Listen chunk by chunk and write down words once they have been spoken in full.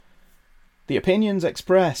The opinions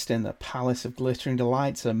expressed in the Palace of Glittering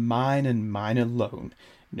Delights are mine and mine alone.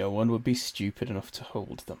 No one would be stupid enough to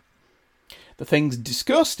hold them. The things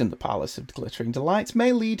discussed in the Palace of Glittering Delights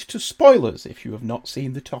may lead to spoilers if you have not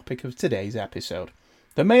seen the topic of today's episode.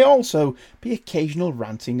 There may also be occasional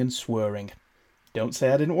ranting and swearing. Don't say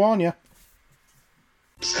I didn't warn you.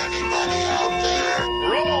 Is anybody out there?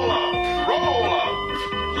 Roll up,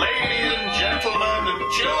 ladies and gentlemen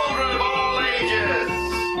and children of all ages.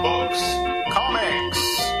 Books, comics,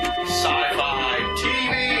 sci-fi,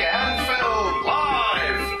 TV and film,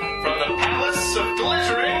 live from the Palace of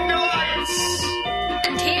Glittering Delights.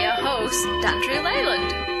 And here your host, Andrew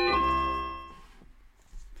Leyland.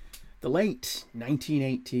 The late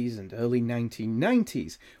 1980s and early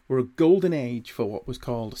 1990s were a golden age for what was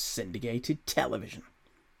called syndicated television.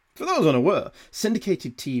 For those unaware,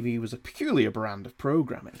 syndicated TV was a peculiar brand of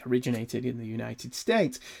programming originated in the United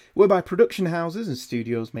States, whereby production houses and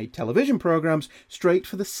studios made television programs straight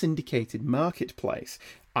for the syndicated marketplace,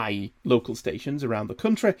 i.e. local stations around the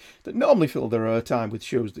country that normally fill their airtime with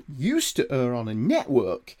shows that used to air on a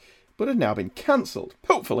network, but had now been cancelled,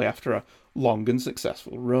 hopefully after a long and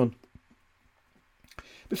successful run.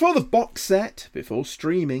 Before the box set, before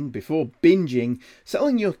streaming, before binging,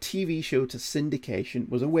 selling your TV show to syndication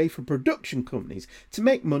was a way for production companies to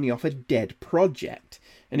make money off a dead project.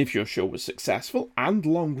 And if your show was successful and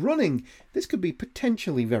long-running, this could be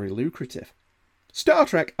potentially very lucrative. Star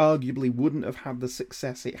Trek arguably wouldn't have had the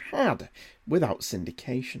success it had without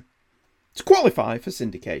syndication. To qualify for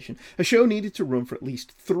syndication, a show needed to run for at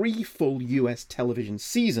least 3 full US television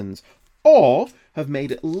seasons, or have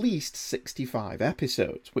made at least 65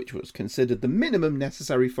 episodes, which was considered the minimum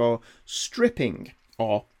necessary for stripping,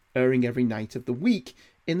 or airing every night of the week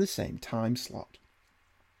in the same time slot.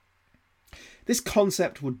 This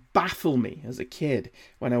concept would baffle me as a kid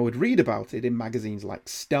when I would read about it in magazines like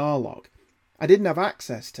Starlog. I didn't have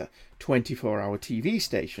access to 24-hour TV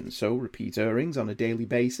stations, so repeat airings on a daily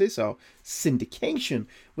basis or syndication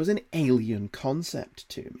was an alien concept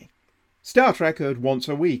to me. Star Trek aired once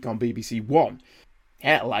a week on BBC One.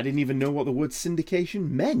 Hell, I didn't even know what the word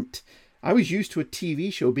syndication meant. I was used to a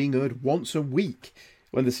TV show being aired once a week.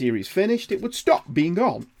 When the series finished, it would stop being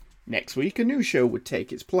on. Next week, a new show would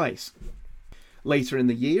take its place. Later in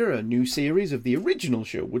the year, a new series of the original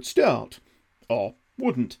show would start. Or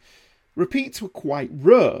wouldn't. Repeats were quite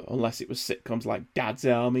rare, unless it was sitcoms like Dad's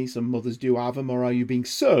Army, Some Mothers Do Have 'Em, or Are You Being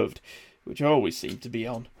Served, which always seemed to be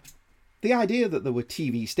on. The idea that there were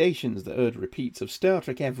TV stations that aired repeats of Star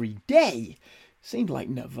Trek every day seemed like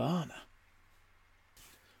nirvana.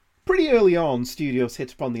 Pretty early on, studios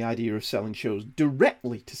hit upon the idea of selling shows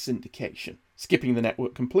directly to syndication, skipping the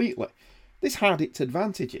network completely. This had its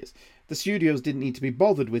advantages. The studios didn't need to be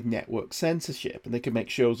bothered with network censorship, and they could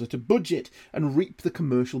make shows at a budget and reap the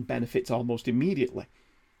commercial benefits almost immediately.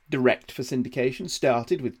 Direct for syndication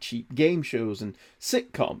started with cheap game shows and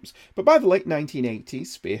sitcoms, but by the late 1980s,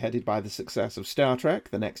 spearheaded by the success of Star Trek: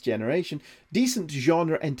 The Next Generation, decent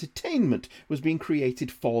genre entertainment was being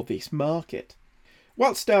created for this market.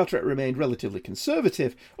 While Star Trek remained relatively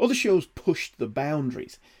conservative, other shows pushed the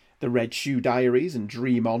boundaries. The Red Shoe Diaries and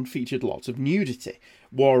Dream On featured lots of nudity.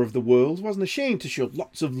 War of the Worlds wasn't ashamed to show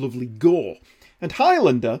lots of lovely gore. And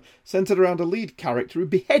Highlander centred around a lead character who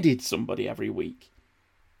beheaded somebody every week.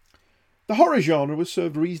 The horror genre was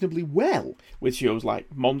served reasonably well, with shows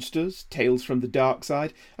like Monsters, Tales from the Dark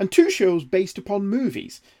Side, and 2 shows based upon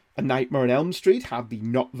movies. A Nightmare on Elm Street had the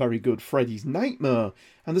not-very-good Freddy's Nightmare,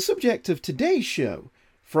 and the subject of today's show,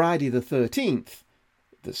 Friday the 13th,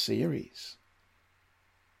 the series.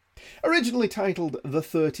 Originally titled The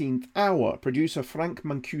 13th Hour, producer Frank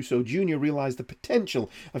Mancuso Jr. realised the potential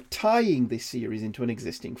of tying this series into an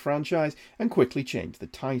existing franchise and quickly changed the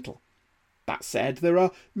title. That said, there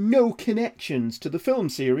are no connections to the film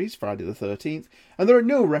series, Friday the 13th, and there are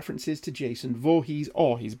no references to Jason Voorhees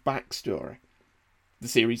or his backstory. The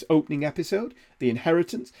series' opening episode, The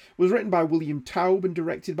Inheritance, was written by William Taub and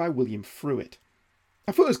directed by William Fruitt.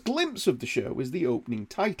 A first glimpse of the show is the opening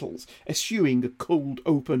titles, eschewing a cold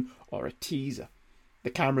open or a teaser. The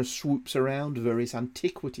camera swoops around various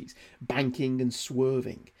antiquities, banking and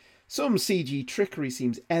swerving. Some CG trickery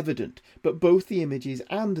seems evident, but both the images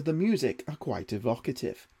and the music are quite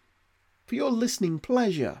evocative. For your listening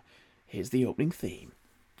pleasure, here's the opening theme.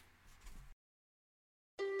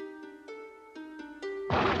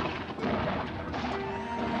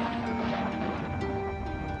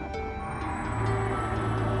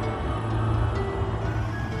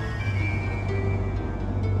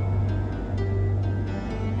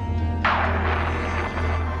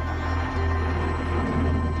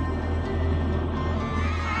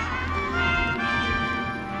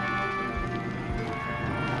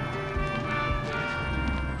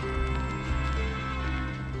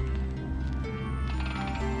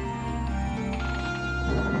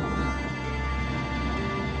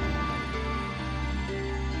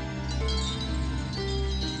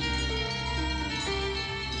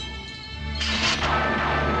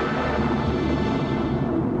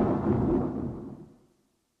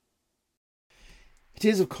 It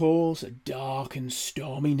is, of course, a dark and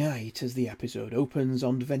stormy night as the episode opens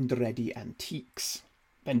on Vendredi Antiques.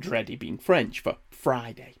 Vendredi being French for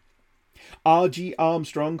Friday. R.G.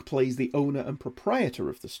 Armstrong plays the owner and proprietor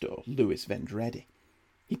of the store, Louis Vendredi.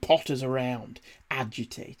 He potters around,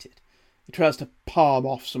 agitated. He tries to palm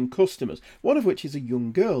off some customers, one of which is a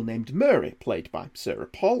young girl named Mary, played by Sarah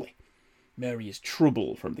Polley. Mary is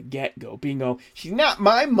trouble from the get-go, being all, "She's not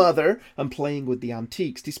my mother," and playing with the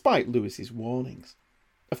antiques despite Louis's warnings.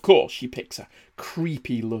 Of course, she picks a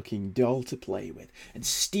creepy-looking doll to play with and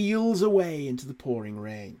steals away into the pouring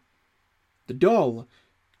rain. The doll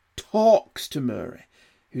talks to Murray,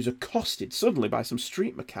 who's accosted suddenly by some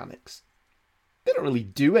street mechanics. They don't really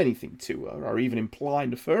do anything to her, or even imply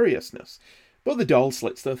nefariousness, but the doll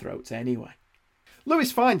slits their throats anyway.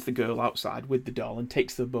 Louis finds the girl outside with the doll and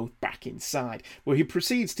takes them both back inside, where he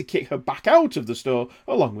proceeds to kick her back out of the store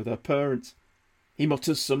along with her parents. He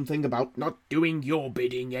mutters something about not doing your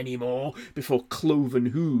bidding anymore before cloven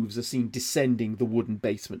hooves are seen descending the wooden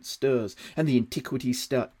basement stairs, and the antiquities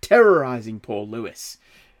start terrorising poor Louis.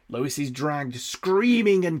 Louis is dragged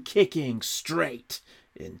screaming and kicking straight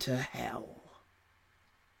into hell.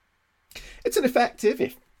 It's an effective,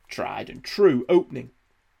 if tried and true, opening.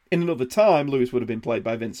 In another time, Louis would have been played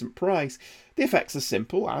by Vincent Price. The effects are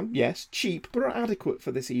simple and, yes, cheap, but are adequate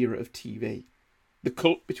for this era of TV. The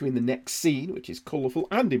cut between the next scene, which is colourful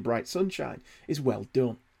and in bright sunshine, is well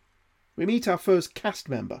done. We meet our first cast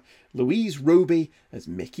member, Louise Roby as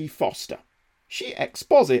Mickey Foster. She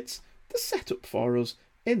exposits the setup for us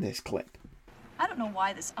in this clip. I don't know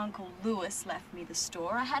why this Uncle Louis left me the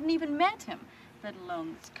store. I hadn't even met him, let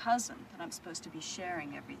alone this cousin that I'm supposed to be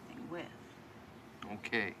sharing everything with.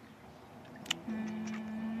 Okay.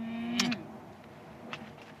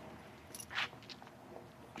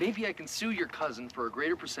 Maybe I can sue your cousin for a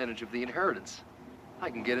greater percentage of the inheritance. I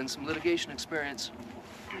can get in some litigation experience.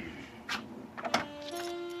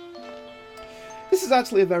 This is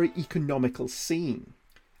actually a very economical scene.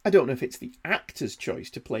 I don't know if it's the actor's choice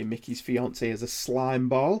to play Mickey's fiancée as a slime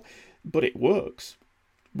ball, but it works.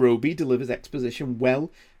 Roby delivers exposition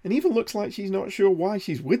well, and even looks like she's not sure why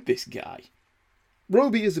she's with this guy.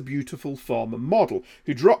 Roby is a beautiful former model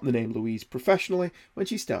who dropped the name Louise professionally when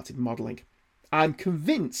she started modelling. I'm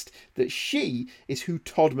convinced that she is who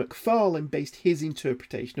Todd McFarlane based his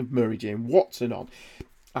interpretation of Mary Jane Watson on,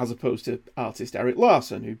 as opposed to artist Eric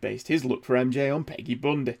Larson, who based his look for MJ on Peggy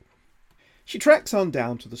Bundy. She treks on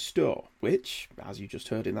down to the store, which, as you just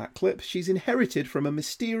heard in that clip, she's inherited from a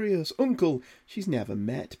mysterious uncle she's never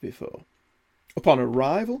met before. Upon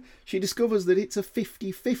arrival, she discovers that it's a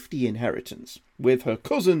 50-50 inheritance, with her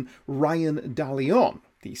cousin Ryan Dallion,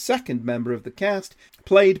 the second member of the cast,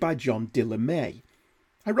 played by John de LeMay.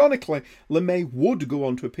 Ironically, LeMay would go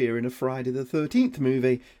on to appear in a Friday the 13th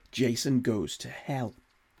movie, Jason Goes to Hell.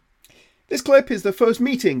 This clip is the first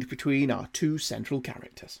meeting between our two central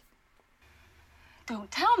characters.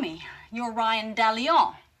 Don't tell me. You're Ryan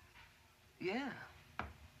Dallion. Yeah,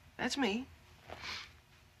 that's me.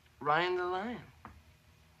 Ryan the Lion.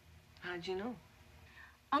 How'd you know?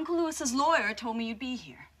 Uncle Louis's lawyer told me you'd be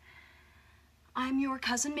here. I'm your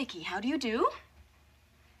cousin Mickey. How do you do?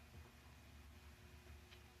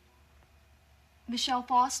 Michelle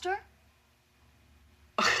Foster?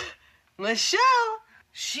 Michelle!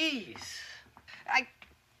 Jeez.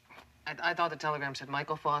 I thought the telegram said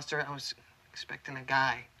Michael Foster. I was expecting a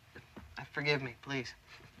guy. Forgive me, please.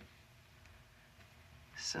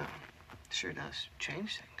 So, sure does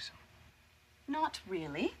change things. Not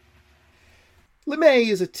really. LeMay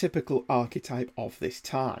is a typical archetype of this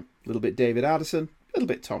time. A little bit David Addison, a little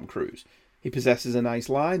bit Tom Cruise. He possesses a nice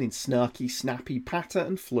line in snarky, snappy patter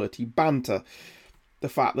and flirty banter. The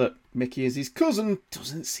fact that Mickey is his cousin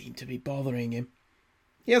doesn't seem to be bothering him.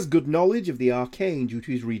 He has good knowledge of the arcane due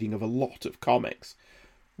to his reading of a lot of comics.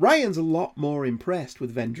 Ryan's a lot more impressed with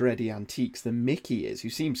Vendredi Antiques than Mickey is, who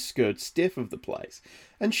seems scared stiff of the place,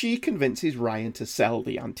 and she convinces Ryan to sell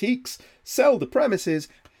the antiques, sell the premises,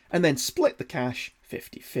 and then split the cash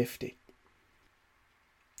 50-50.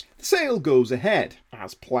 The sale goes ahead,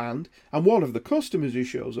 as planned, and one of the customers who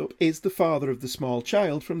shows up is the father of the small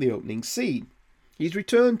child from the opening scene. He's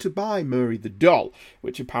returned to buy Murray the doll,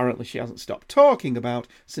 which apparently she hasn't stopped talking about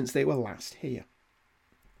since they were last here.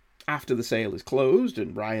 After the sale is closed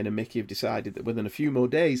and Ryan and Mickey have decided that within a few more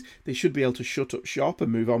days they should be able to shut up shop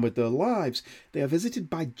and move on with their lives, they are visited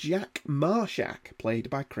by Jack Marshak, played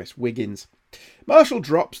by Chris Wiggins. Marshall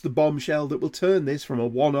drops the bombshell that will turn this from a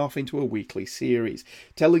one-off into a weekly series,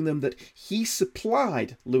 telling them that he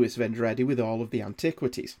supplied Louis Vendredi with all of the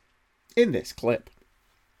antiquities. In this clip.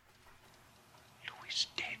 Louis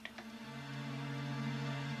dead.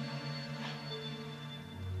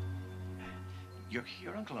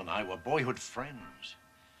 Your uncle and I were boyhood friends.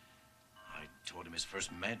 I taught him his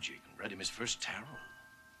first magic and read him his first tarot.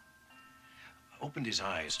 Opened his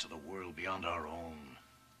eyes to the world beyond our own.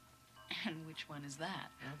 And which one is that?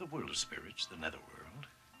 The world of spirits, the netherworld.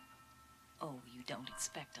 Oh, you don't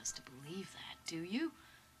expect us to believe that, do you?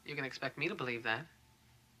 You can expect me to believe that.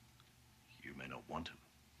 You may not want to.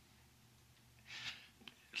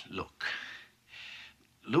 Look,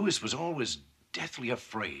 Louis was always deathly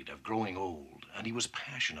afraid of growing old, and he was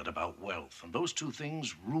passionate about wealth, and those two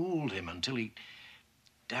things ruled him until he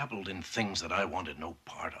dabbled in things that I wanted no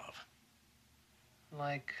part of.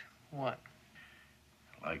 Like what?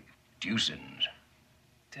 Like Deucins.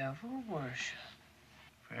 Devil worship.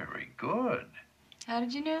 Very good. How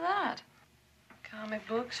did you know that? Comic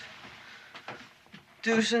books.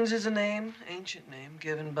 Deucins is a name, ancient name,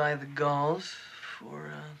 given by the Gauls for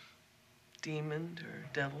a demon or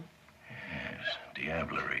devil. Yes,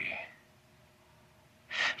 diablerie.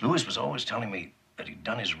 Louis was always telling me that he'd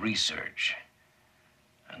done his research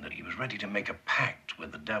and that he was ready to make a pact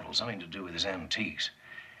with the devil, something to do with his antiques,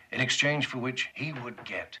 in exchange for which he would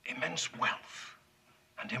get immense wealth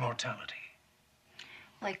and immortality.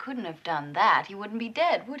 Well, he couldn't have done that. He wouldn't be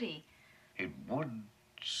dead, would he? It would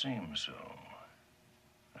seem so.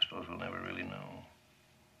 I suppose we'll never really know.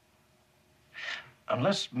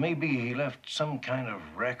 Unless maybe he left some kind of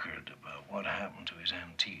record about what happened to his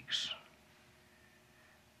antiques.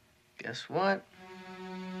 Guess what?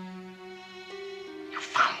 You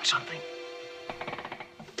found something?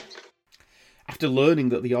 After learning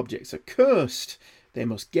that the objects are cursed, they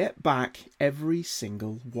must get back every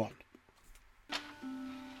single one.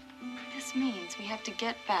 This means we have to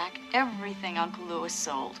get back everything Uncle Louis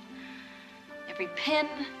sold. Every pin,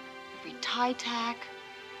 every tie tack,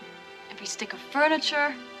 every stick of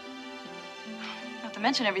furniture. Not to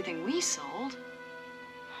mention everything we sold.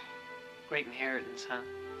 Great inheritance, huh?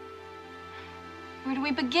 Where do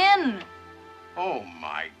we begin? Oh,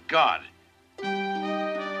 my God.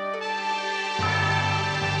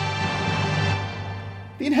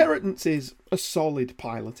 The Inheritance is a solid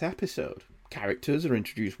pilot episode. Characters are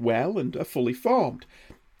introduced well and are fully formed,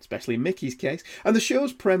 especially in Mickey's case, and the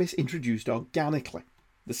show's premise introduced organically.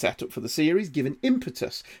 The setup for the series given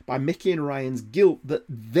impetus by Mickey and Ryan's guilt that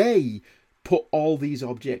they put all these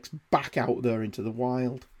objects back out there into the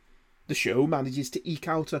wild. The show manages to eke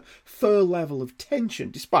out a fair level of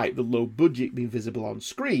tension despite the low budget being visible on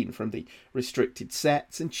screen from the restricted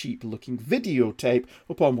sets and cheap-looking videotape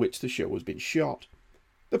upon which the show has been shot.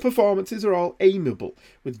 The performances are all amiable,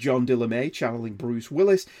 with John DeLeMay channeling Bruce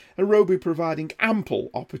Willis and Roby providing ample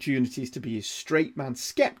opportunities to be his straight man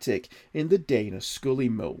skeptic in the Dana Scully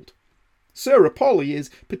mould. Sarah Polley is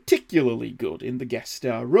particularly good in the guest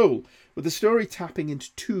star role, with the story tapping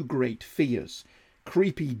into two great fears: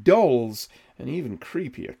 creepy dolls and even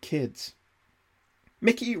creepier kids.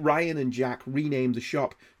 Mickey, Ryan and Jack rename the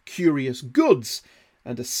shop Curious Goods,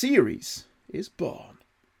 and a series is born.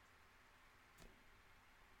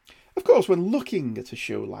 Of course, when looking at a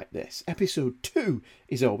show like this, episode 2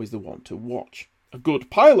 is always the one to watch. A good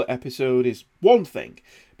pilot episode is one thing,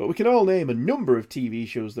 but we can all name a number of TV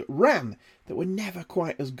shows that ran that were never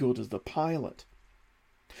quite as good as the pilot.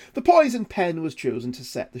 The Poison Pen was chosen to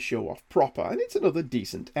set the show off proper, and it's another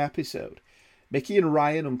decent episode. Mickey and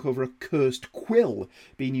Ryan uncover a cursed quill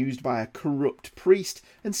being used by a corrupt priest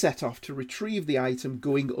and set off to retrieve the item,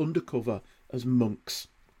 going undercover as monks.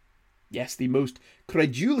 Yes, the most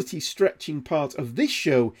credulity-stretching part of this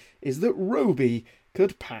show is that Roby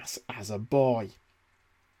could pass as a boy.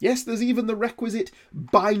 Yes, there's even the requisite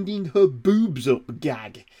binding her boobs up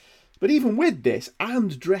gag. But even with this,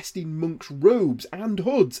 and dressed in monks' robes and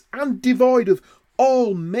hoods, and devoid of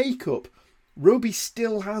all makeup, Roby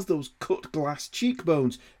still has those cut glass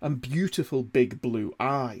cheekbones and beautiful big blue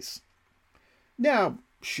eyes. Now,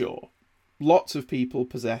 sure, lots of people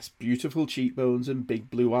possess beautiful cheekbones and big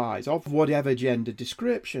blue eyes, of whatever gender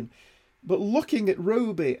description, but looking at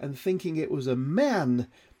Roby and thinking it was a man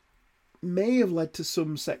may have led to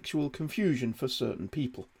some sexual confusion for certain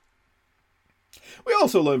people. We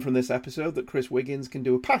also learn from this episode that Chris Wiggins can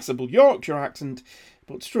do a passable Yorkshire accent,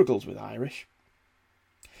 but struggles with Irish.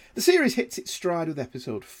 The series hits its stride with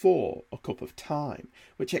episode 4, A Cup of Time,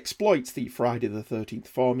 which exploits the Friday the 13th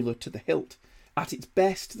formula to the hilt. At its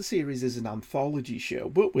best, the series is an anthology show,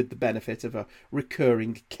 but with the benefit of a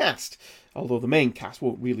recurring cast, although the main cast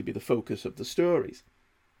won't really be the focus of the stories.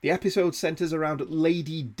 The episode centres around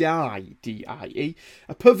Lady Di, D-I-E,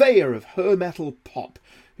 a purveyor of hair metal pop,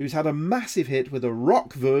 who's had a massive hit with a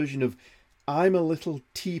rock version of I'm a Little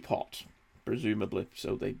Teapot, presumably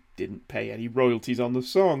so they didn't pay any royalties on the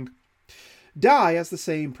song. Di has the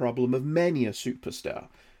same problem of many a superstar.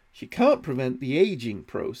 She can't prevent the aging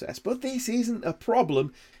process, but this isn't a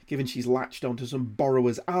problem given she's latched onto some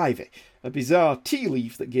borrower's ivy, a bizarre tea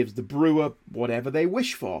leaf that gives the brewer whatever they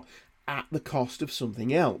wish for, at the cost of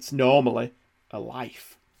something else, normally a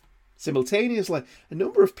life. Simultaneously, a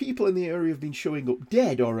number of people in the area have been showing up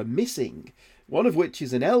dead or are missing, one of which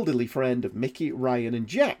is an elderly friend of Mickey, Ryan and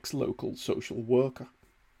Jack's local social worker.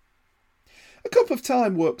 A Cup of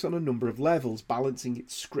Time works on a number of levels, balancing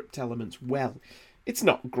its script elements well. It's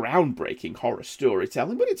not groundbreaking horror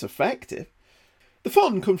storytelling, but it's effective. The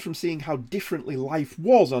fun comes from seeing how differently life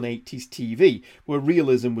was on 80s TV, where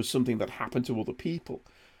realism was something that happened to other people.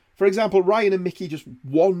 For example, Ryan and Mickey just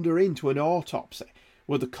wander into an autopsy,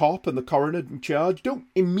 where the cop and the coroner in charge don't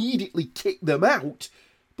immediately kick them out,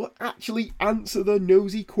 but actually answer their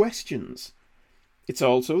nosy questions. It's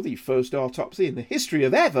also the first autopsy in the history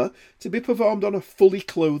of ever to be performed on a fully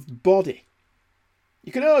clothed body.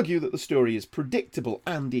 You can argue that the story is predictable,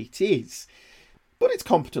 and it is, but it's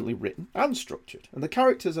competently written and structured, and the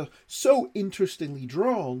characters are so interestingly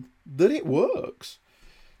drawn that it works.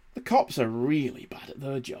 The cops are really bad at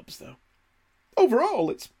their jobs, though. Overall,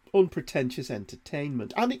 it's unpretentious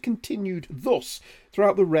entertainment, and it continued thus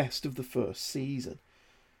throughout the rest of the first season.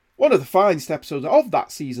 One of the finest episodes of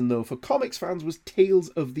that season, though, for comics fans was Tales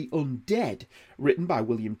of the Undead, written by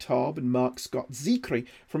William Taub and Mark Scott Zicree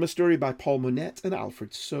from a story by Paul Monette and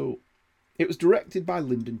Alfred Soule. It was directed by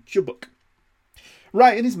Lyndon Chubbuck.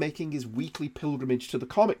 Ryan is making his weekly pilgrimage to the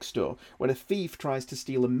comic store when a thief tries to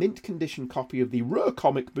steal a mint-condition copy of the rare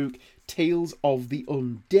comic book Tales of the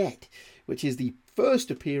Undead, which is the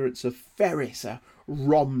first appearance of Ferris, a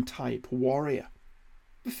Rom-type warrior.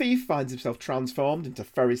 The thief finds himself transformed into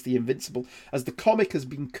Ferris the Invincible as the comic has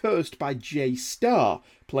been cursed by Jay Starr,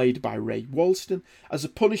 played by Ray Walston, as a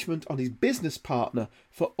punishment on his business partner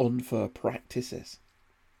for unfair practices.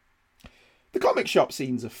 The comic shop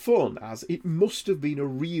scenes are fun, as it must have been a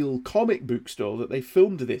real comic book store that they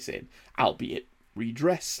filmed this in, albeit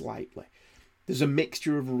redressed slightly. There's a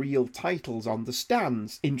mixture of real titles on the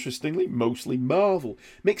stands, interestingly mostly Marvel,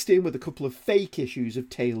 mixed in with a couple of fake issues of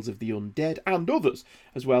Tales of the Undead and others,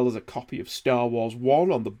 as well as a copy of Star Wars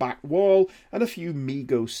 1 on the back wall and a few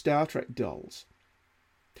Mego Star Trek dolls.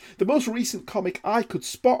 The most recent comic I could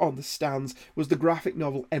spot on the stands was the graphic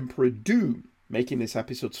novel Emperor Doom, making this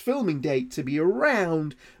episode's filming date to be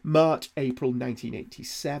around March-April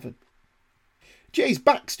 1987. Jay's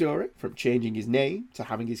backstory, from changing his name to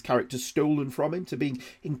having his character stolen from him to being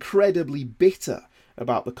incredibly bitter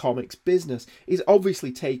about the comics business, is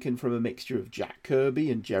obviously taken from a mixture of Jack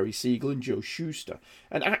Kirby and Jerry Siegel and Joe Shuster,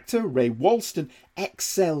 and actor Ray Walston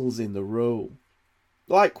excels in the role.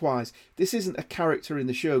 Likewise, this isn't a character in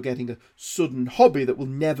the show getting a sudden hobby that will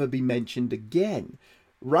never be mentioned again.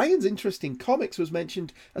 Ryan's interest in comics was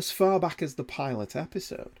mentioned as far back as the pilot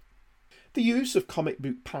episode. The use of comic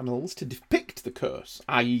book panels to depict the curse,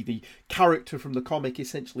 i.e. the character from the comic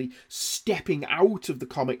essentially stepping out of the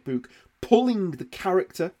comic book, pulling the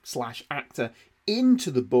character/actor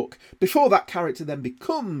into the book before that character then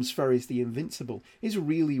becomes Ferris the Invincible, is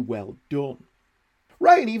really well done.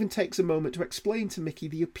 Ryan even takes a moment to explain to Mickey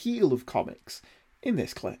the appeal of comics in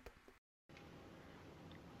this clip.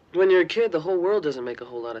 When you're a kid, the whole world doesn't make a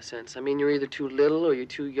whole lot of sense. I mean, you're either too little or you're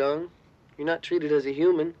too young. You're not treated as a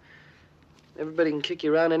human. Everybody can kick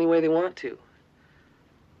you around any way they want to.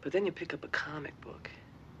 But then you pick up a comic book,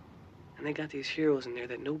 and they got these heroes in there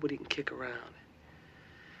that nobody can kick around.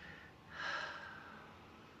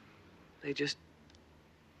 They just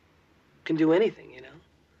can do anything, you know?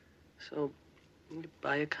 So, you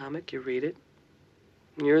buy a comic, you read it,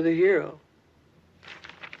 and you're the hero.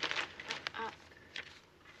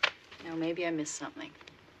 No, maybe I missed something.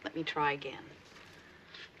 Let me try again.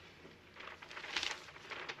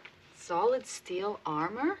 Solid steel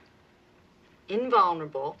armor?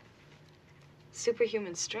 Invulnerable?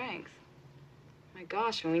 Superhuman strength? My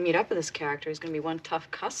gosh, when we meet up with this character, he's gonna be one tough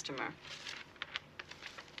customer.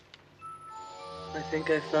 I think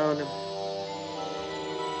I found him.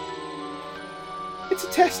 It's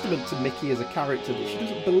a testament to Mickey as a character that she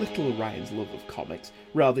doesn't belittle Ryan's love of comics,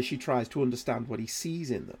 rather she tries to understand what he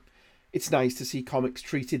sees in them. It's nice to see comics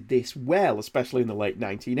treated this well, especially in the late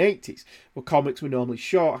 1980s, where comics were normally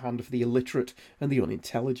shorthand for the illiterate and the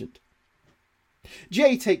unintelligent.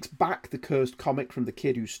 Jay takes back the cursed comic from the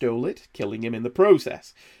kid who stole it, killing him in the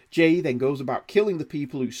process. Jay then goes about killing the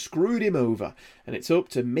people who screwed him over, and it's up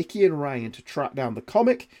to Mickey and Ryan to track down the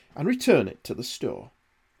comic and return it to the store.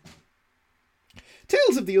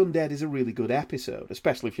 Tales of the Undead is a really good episode,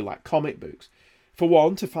 especially if you like comic books. For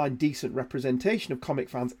one, to find decent representation of comic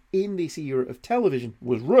fans in this era of television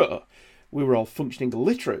was rare. we were all functioning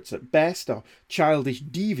illiterates at best, or childish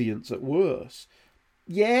deviants at worst.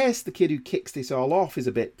 Yes, the kid who kicks this all off is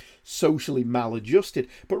a bit socially maladjusted,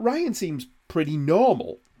 but Ryan seems pretty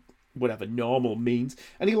normal, whatever normal means,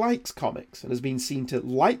 and he likes comics, and has been seen to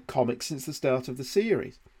like comics since the start of the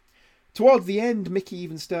series. Towards the end, Mickey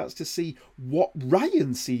even starts to see what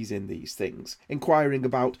Ryan sees in these things, inquiring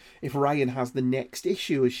about if Ryan has the next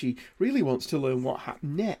issue, as she really wants to learn what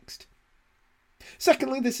happened next.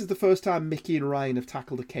 Secondly, this is the first time Mickey and Ryan have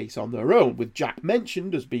tackled a case on their own, with Jack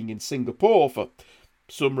mentioned as being in Singapore for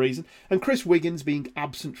some reason, and Chris Wiggins being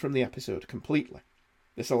absent from the episode completely.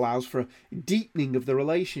 This allows for a deepening of the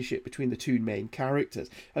relationship between the two main characters,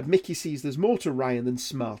 and Mickey sees there's more to Ryan than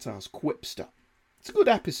smart-ass Quipster. It's a good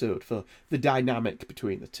episode for the dynamic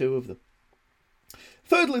between the two of them.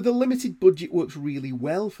 Thirdly, the limited budget works really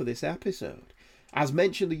well for this episode. As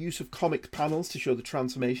mentioned, the use of comic panels to show the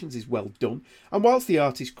transformations is well done, and whilst the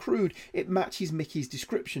art is crude, it matches Mickey's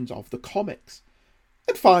descriptions of the comics.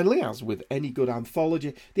 And finally, as with any good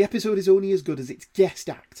anthology, the episode is only as good as its guest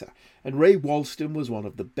actor, and Ray Walston was one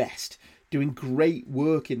of the best, doing great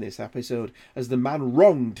work in this episode as the man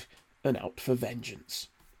wronged and out for vengeance.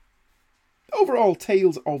 Overall,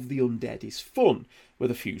 Tales of the Undead is fun,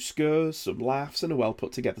 with a few scares, some laughs, and a well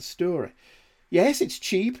put together story. Yes, it's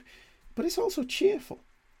cheap, but it's also cheerful.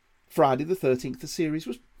 Friday the 13th, the series,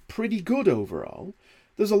 was pretty good overall.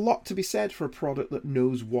 There's a lot to be said for a product that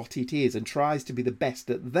knows what it is and tries to be the best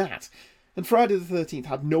at that, and Friday the 13th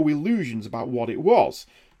had no illusions about what it was.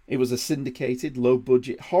 It was a syndicated,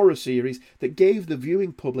 low-budget horror series that gave the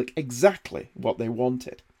viewing public exactly what they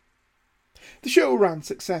wanted. The show ran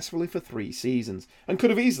successfully for 3 seasons, and could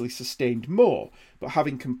have easily sustained more, but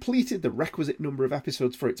having completed the requisite number of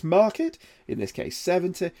episodes for its market, in this case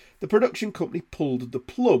 70, the production company pulled the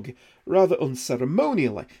plug, rather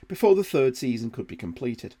unceremonially, before the 3rd season could be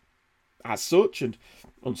completed. As such, and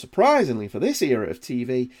unsurprisingly for this era of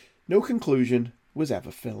TV, no conclusion was ever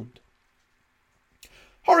filmed.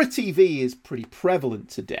 Horror TV is pretty prevalent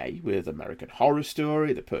today, with American Horror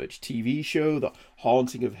Story, The Purge TV show, The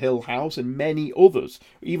Haunting of Hill House, and many others,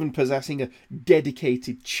 even possessing a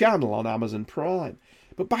dedicated channel on Amazon Prime.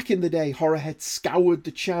 But back in the day, horrorheads scoured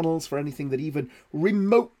the channels for anything that even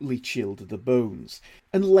remotely chilled the bones,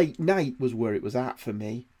 and late night was where it was at for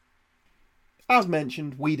me. As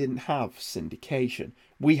mentioned, we didn't have syndication.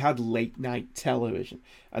 We had late-night television,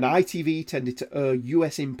 and ITV tended to air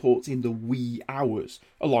US imports in the wee hours,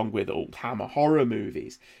 along with old Hammer horror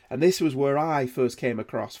movies, and this was where I first came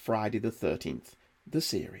across Friday the 13th, the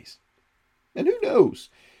series. And who knows?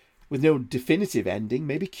 With no definitive ending,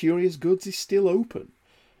 maybe Curious Goods is still open.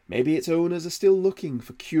 Maybe its owners are still looking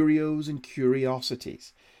for curios and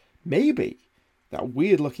curiosities. Maybe that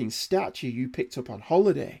weird-looking statue you picked up on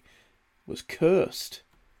holiday was cursed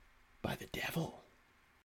by the devil.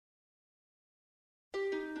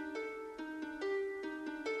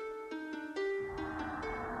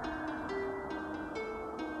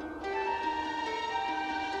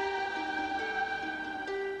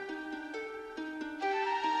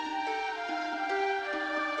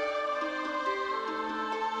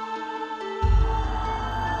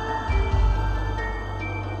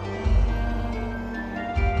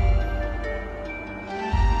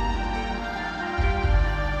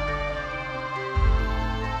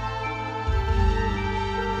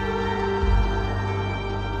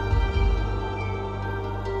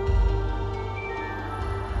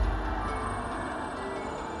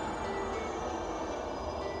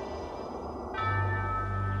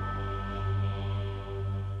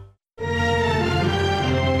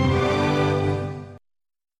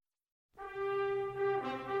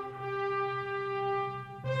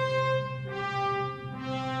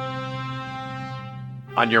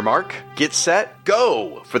 On your mark, get set,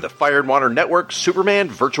 go for the Fire and Water Network Superman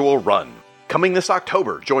Virtual Run. Coming this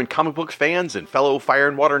October, join comic book fans and fellow Fire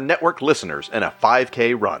and Water Network listeners in a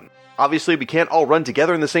 5K run. Obviously, we can't all run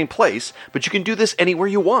together in the same place, but you can do this anywhere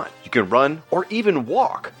you want. You can run or even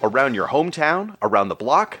walk around your hometown, around the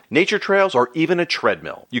block, nature trails, or even a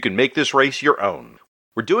treadmill. You can make this race your own.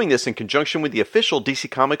 We're doing this in conjunction with the official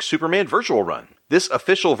DC Comics Superman Virtual Run. This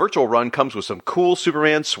official virtual run comes with some cool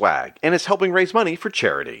Superman swag, and is helping raise money for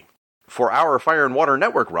charity. For our Fire and Water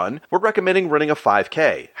Network run, we're recommending running a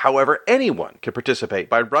 5K. However, anyone can participate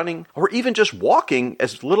by running or even just walking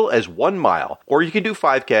as little as 1 mile, or you can do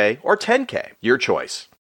 5K or 10K, your choice.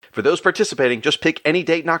 For those participating, just pick any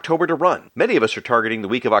date in October to run. Many of us are targeting the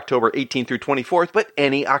week of October 18th through 24th, but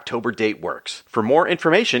any October date works. For more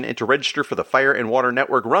information and to register for the Fire and Water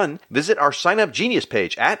Network run, visit our Sign Up Genius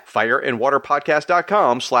page at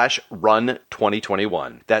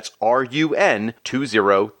fireandwaterpodcast.com/run2021. That's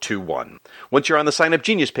RUN2021. Once you're on the Sign Up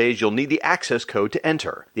Genius page, you'll need the access code to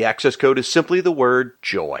enter. The access code is simply the word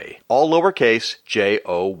JOY. All lowercase,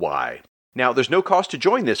 JOY. Now, there's no cost to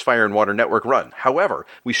join this Fire and Water Network run. However,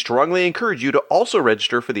 we strongly encourage you to also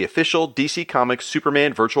register for the official DC Comics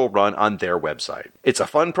Superman virtual run on their website. It's a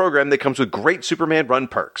fun program that comes with great Superman run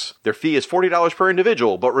perks. Their fee is $40 per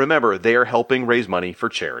individual, but remember, they are helping raise money for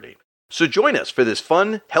charity. So join us for this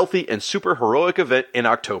fun, healthy, and super heroic event in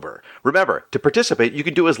October. Remember, to participate, you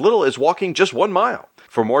can do as little as walking just 1 mile.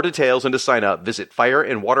 For more details and to sign up, visit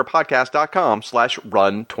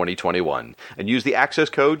fireandwaterpodcast.com/run2021 and use the access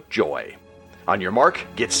code JOY. On your mark,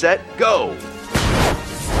 get set, go!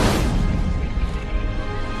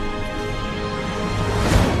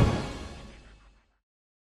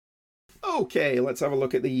 Okay, let's have a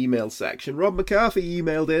look at the email section. Rob McCarthy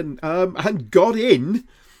emailed in and got in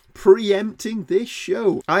preempting this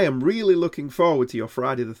show. I am really looking forward to your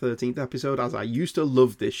Friday the 13th episode, as I used to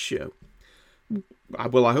love this show.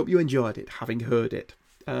 Well, I hope you enjoyed it, having heard it.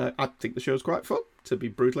 I think the show's quite fun, to be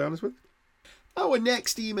brutally honest with you. Our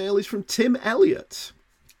next email is from Tim Elliott.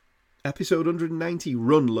 Episode 190,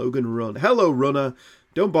 Run, Logan, Run. Hello, runner.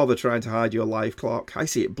 Don't bother trying to hide your life clock. I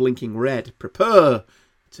see it blinking red. Prepare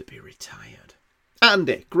to be retired.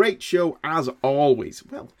 Andy, great show as always.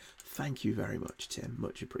 Well, thank you very much, Tim.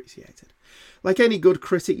 Much appreciated. Like any good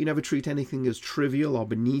critic, you never treat anything as trivial or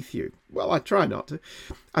beneath you. Well, I try not to.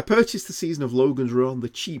 I purchased the season of Logan's Run on the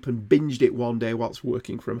cheap and binged it one day whilst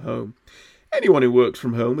working from home. Anyone who works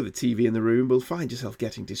from home with a TV in the room will find yourself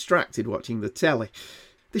getting distracted watching the telly.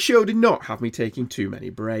 The show did not have me taking too many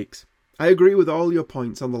breaks. I agree with all your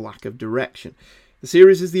points on the lack of direction. The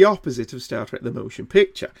series is the opposite of Star Trek The Motion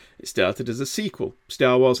Picture. It started as a sequel,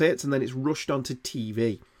 Star Wars hits, and then it's rushed onto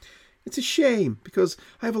TV. It's a shame, because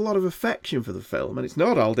I have a lot of affection for the film, and it's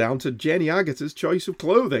not all down to Jenny Agutter's choice of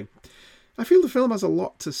clothing. I feel the film has a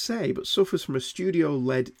lot to say, but suffers from a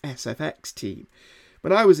studio-led SFX team.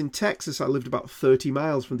 When I was in Texas, I lived about 30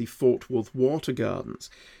 miles from the Fort Worth Water Gardens.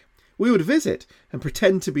 We would visit and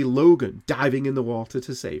pretend to be Logan diving in the water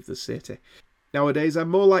to save the city. Nowadays, I'm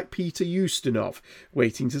more like Peter Ustinov,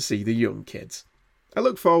 waiting to see the young kids. I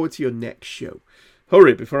look forward to your next show.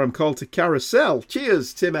 Hurry before I'm called to carousel.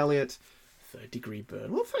 Cheers, Tim Elliott. Third Degree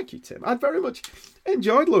Burn. Well, thank you, Tim. I very much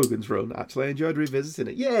enjoyed Logan's Run, actually. I enjoyed revisiting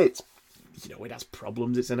it. Yeah, it has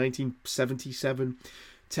problems. It's a 1977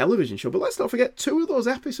 television show, but let's not forget 2 of those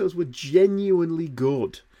episodes were genuinely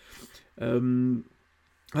good. And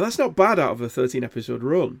that's not bad out of a 13-episode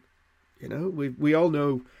run. You know, we all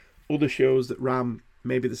know other shows that ran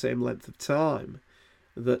maybe the same length of time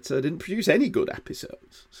that didn't produce any good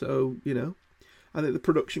episodes. So, you know, I think the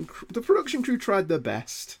production crew tried their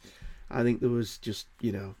best. I think there was just,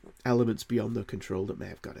 you know, elements beyond their control that may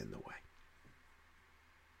have got in the way.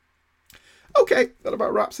 Okay, that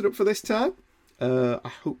about wraps it up for this time. I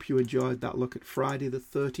hope you enjoyed that look at Friday the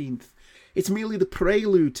 13th. It's merely the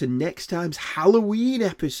prelude to next time's Halloween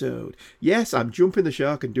episode. Yes, I'm jumping the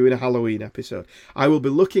shark and doing a Halloween episode. I will be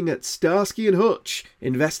looking at Starsky and Hutch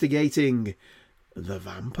investigating the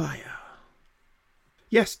vampire.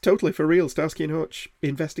 Yes, totally for real. Starsky and Hutch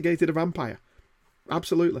investigated a vampire.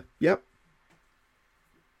 Absolutely. Yep.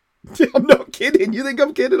 I'm not kidding. You think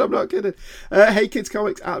I'm kidding? I'm not kidding.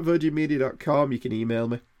 HeyKidsComics@virginmedia.com. You can email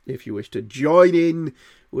me if you wish to join in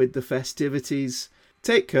with the festivities.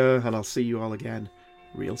 Take care, and I'll see you all again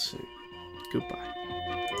real soon. Goodbye.